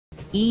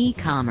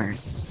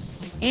e-commerce.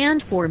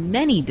 And for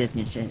many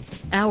businesses,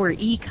 our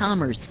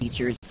e-commerce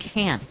features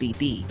can't be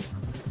beat.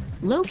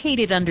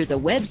 Located under the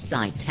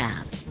Website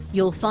tab,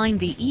 you'll find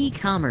the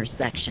e-commerce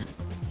section.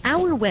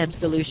 Our web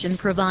solution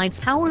provides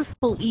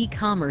powerful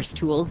e-commerce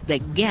tools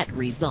that get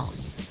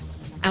results.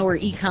 Our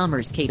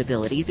e-commerce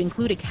capabilities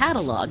include a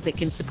catalog that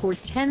can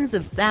support tens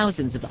of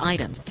thousands of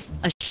items,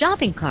 a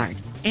shopping cart,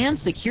 and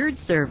secured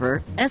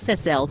server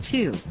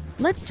SSL2.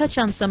 Let's touch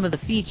on some of the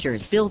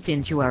features built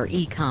into our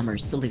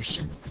e-commerce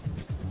solution.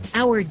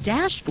 Our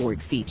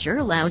dashboard feature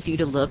allows you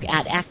to look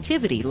at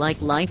activity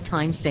like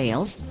lifetime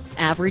sales,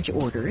 average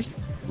orders,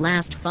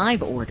 last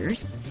 5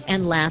 orders,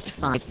 and last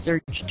 5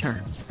 search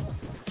terms.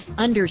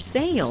 Under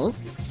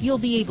Sales, you'll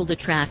be able to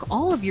track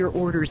all of your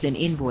orders and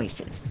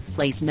invoices,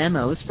 place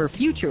memos for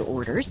future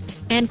orders,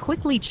 and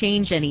quickly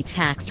change any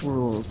tax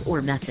rules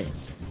or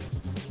methods.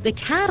 The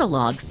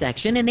Catalog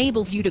section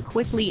enables you to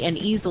quickly and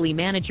easily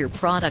manage your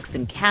products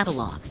and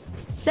catalog,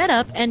 set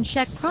up and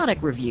check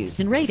product reviews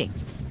and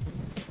ratings.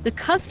 The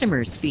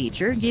Customers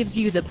feature gives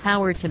you the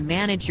power to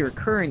manage your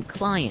current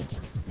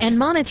clients and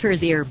monitor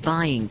their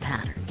buying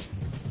patterns.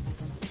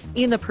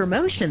 In the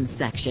Promotions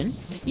section,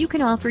 you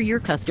can offer your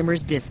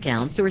customers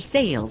discounts or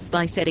sales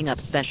by setting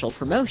up special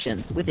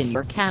promotions within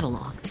your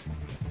catalog.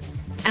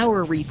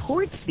 Our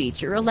Reports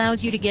feature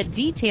allows you to get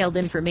detailed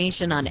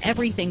information on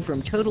everything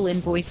from total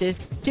invoices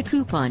to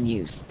coupon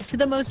use to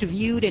the most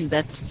viewed and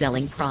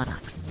best-selling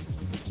products.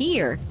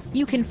 Here,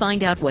 you can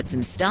find out what's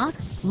in stock,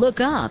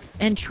 look up,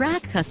 and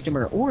track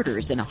customer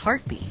orders in a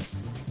heartbeat.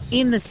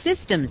 In the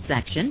Systems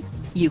section,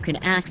 you can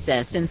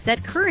access and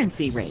set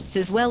currency rates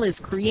as well as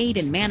create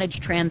and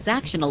manage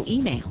transactional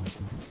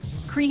emails.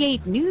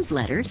 Create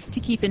newsletters to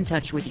keep in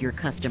touch with your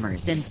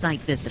customers and site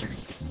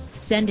visitors.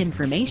 Send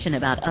information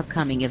about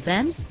upcoming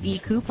events,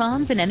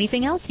 e-coupons, and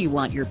anything else you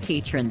want your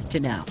patrons to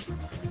know.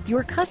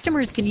 Your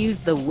customers can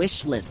use the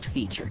wish list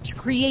feature to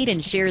create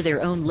and share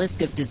their own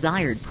list of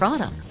desired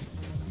products.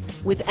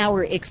 With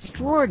our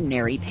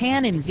extraordinary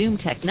pan and zoom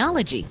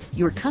technology,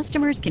 your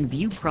customers can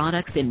view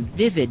products in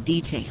vivid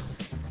detail.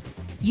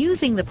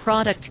 Using the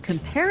Product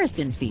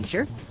Comparison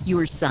feature,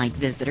 your site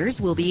visitors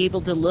will be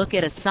able to look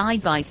at a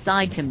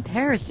side-by-side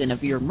comparison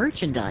of your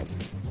merchandise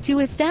to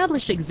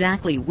establish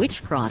exactly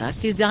which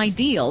product is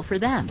ideal for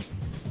them.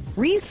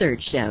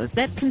 Research shows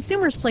that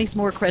consumers place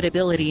more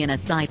credibility in a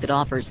site that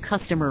offers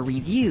customer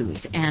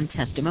reviews and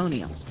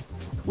testimonials.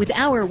 With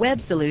our web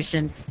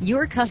solution,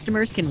 your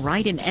customers can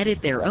write and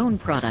edit their own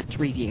product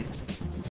reviews.